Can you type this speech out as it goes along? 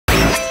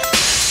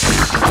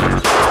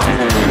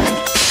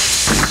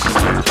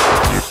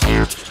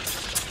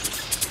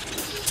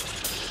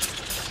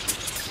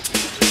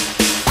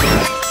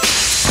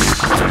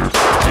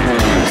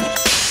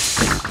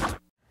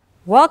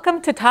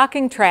Welcome to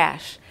Talking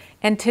Trash,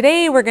 and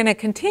today we're going to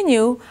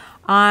continue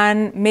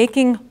on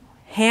making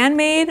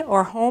handmade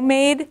or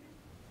homemade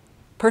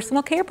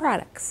personal care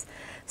products.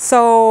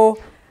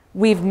 So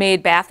we've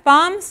made bath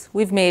bombs,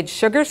 we've made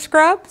sugar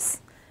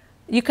scrubs.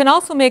 You can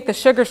also make the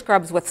sugar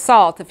scrubs with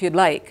salt if you'd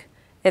like.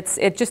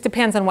 It just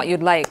depends on what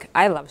you'd like.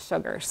 I love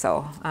sugar,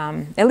 so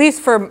at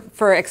least for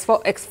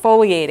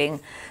exfoliating.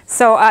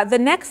 So the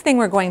next thing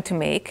we're going to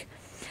make,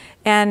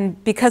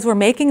 and because we're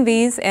making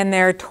these and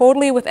they're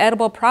totally with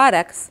edible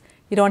products,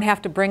 you don't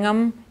have to bring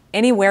them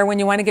anywhere when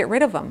you want to get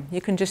rid of them.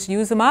 You can just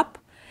use them up.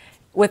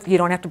 You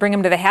don't have to bring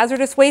them to the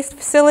hazardous waste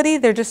facility.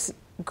 They're just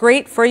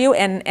great for you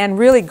and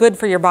really good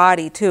for your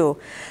body too.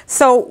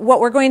 So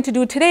what we're going to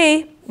do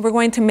today, we're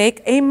going to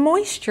make a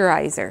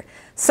moisturizer.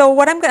 So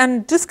what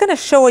I'm just going to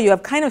show you,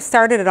 I've kind of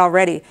started it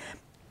already.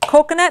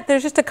 Coconut,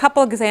 there's just a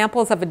couple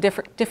examples of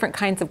different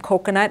kinds of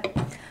coconut.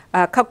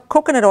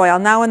 Coconut oil.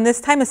 Now in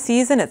this time of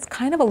season, it's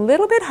kind of a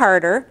little bit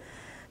harder.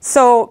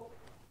 So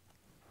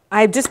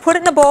I just put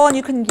it in a bowl, and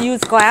you can use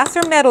glass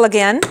or metal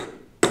again.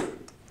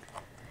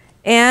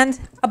 And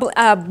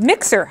a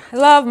mixer. I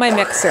love my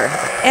mixer.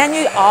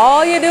 And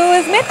all you do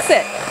is mix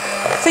it.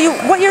 So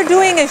what you're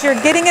doing is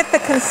you're getting it the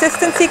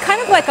consistency,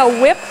 kind of like a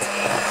whipped,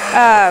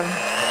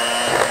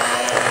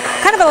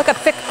 kind of like a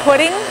thick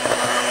pudding.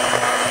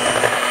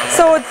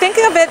 So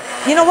thinking of it,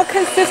 what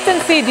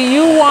consistency do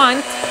you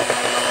want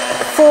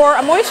for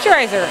a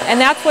moisturizer? And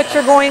that's what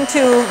you're going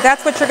to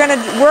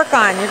work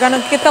on. You're going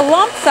to get the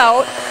lumps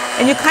out,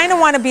 and you kind of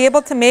want to be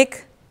able to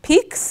make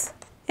peaks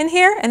in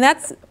here, and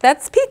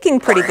that's peaking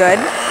pretty good.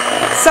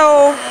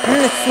 So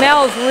it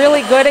smells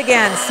really good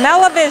again.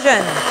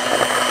 Smell-o-vision.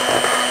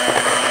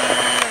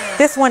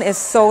 This one is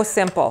so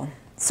simple.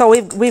 So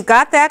we've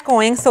got that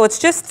going. So it's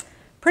just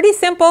pretty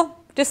simple.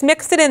 Just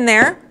mix it in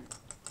there.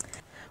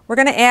 We're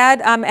going to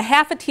add a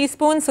half a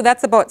teaspoon, so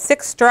that's about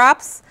 6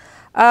 drops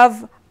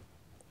of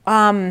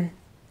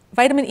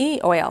vitamin E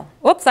oil.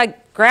 Whoops, I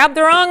grabbed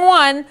the wrong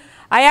one.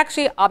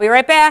 I'll be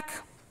right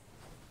back.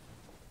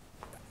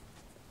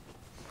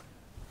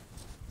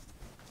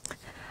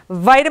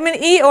 Vitamin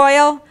E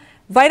oil.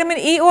 Vitamin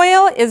E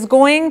oil is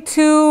going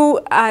to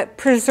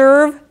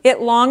preserve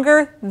it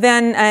longer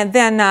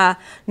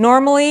than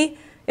normally.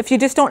 If you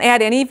just don't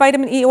add any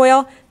vitamin E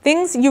oil,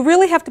 you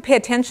really have to pay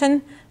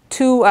attention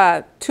to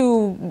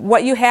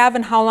what you have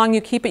and how long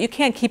you keep it. You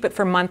can't keep it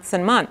for months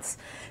and months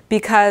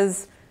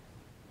because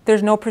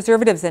there's no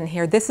preservatives in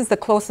here. This is the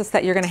closest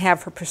that you're going to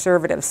have for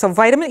preservatives. So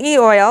vitamin E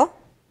oil,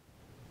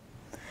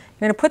 you're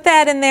going to put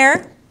that in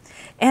there,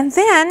 and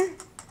then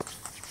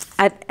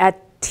a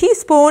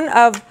teaspoon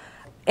of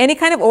any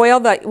kind of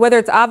oil, whether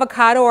it's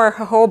avocado or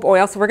jojoba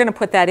oil, so we're going to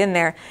put that in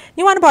there.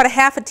 You want about a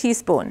half a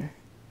teaspoon.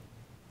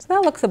 So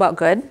that looks about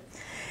good.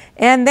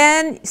 And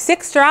then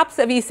 6 drops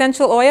of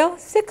essential oil,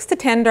 6 to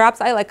 10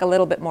 drops. I like a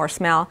little bit more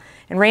smell.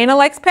 And Raina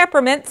likes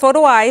peppermint, so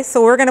do I,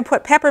 so we're going to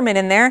put peppermint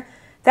in there.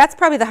 That's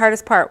probably the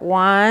hardest part.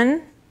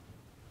 1,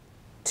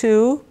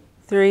 2,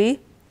 3,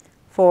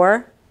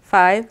 4,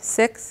 5,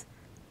 6,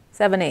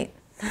 7, 8.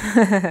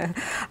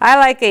 I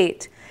like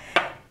 8.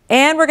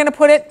 And we're going to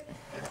put it,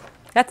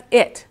 that's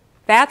it.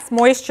 That's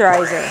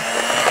moisturizer.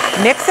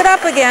 Mix it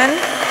up again.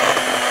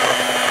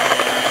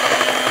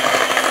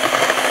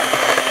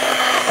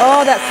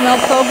 Oh, that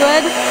smells so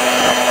good.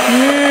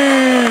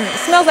 It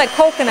smells like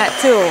coconut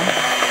too.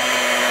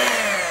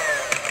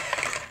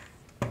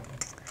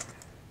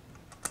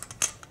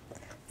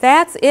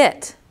 That's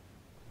it.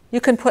 You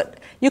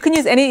can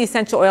use any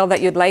essential oil that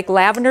you'd like.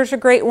 Lavender's a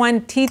great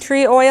one. Tea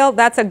tree oil,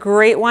 that's a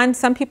great one.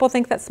 Some people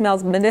think that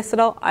smells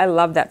medicinal. I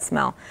love that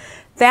smell.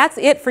 That's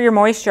it for your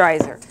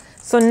moisturizer.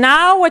 So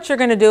now what you're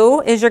going to do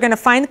is you're going to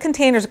find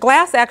containers.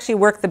 Glass actually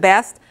work the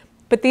best,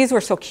 but these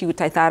were so cute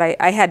I thought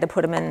I had to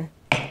put them in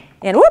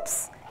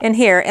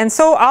here. And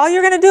so all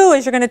you're going to do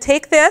is you're going to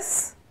take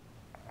this.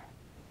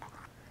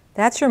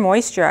 That's your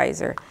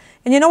moisturizer.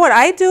 And you know what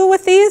I do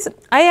with these?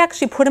 I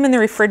actually put them in the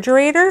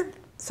refrigerator,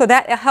 so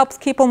that helps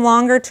keep them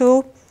longer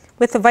too.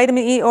 With the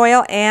vitamin E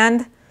oil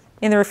and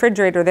in the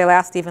refrigerator, they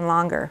last even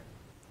longer.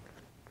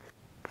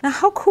 Now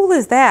how cool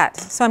is that?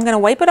 So I'm going to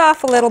wipe it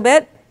off a little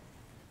bit.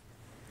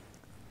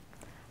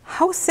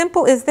 How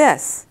simple is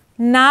this?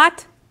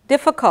 Not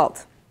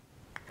difficult.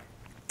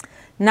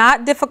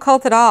 Not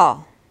difficult at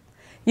all.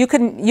 You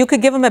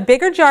could give them a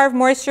bigger jar of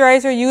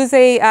moisturizer, use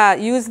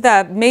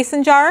the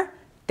mason jar,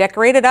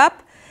 decorate it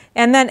up,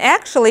 and then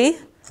actually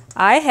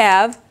I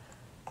have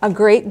a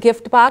great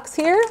gift box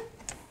here.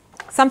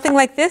 Something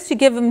like this, you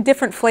give them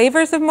different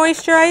flavors of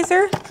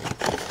moisturizer,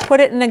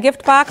 put it in a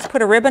gift box,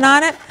 put a ribbon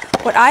on it.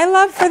 What I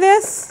love for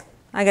this,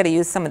 I got to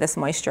use some of this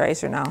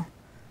moisturizer now.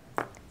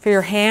 For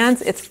your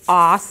hands, it's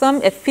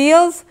awesome. It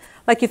feels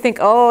like you think,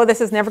 oh,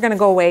 this is never going to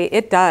go away.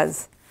 It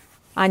does.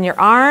 On your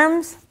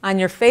arms, on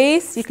your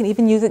face, you can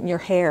even use it in your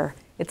hair.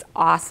 It's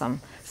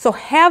awesome. So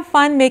have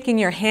fun making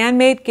your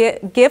handmade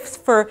gifts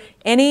for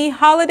any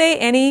holiday,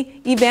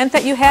 any event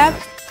that you have.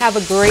 Have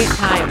a great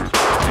time.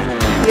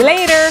 See you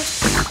later.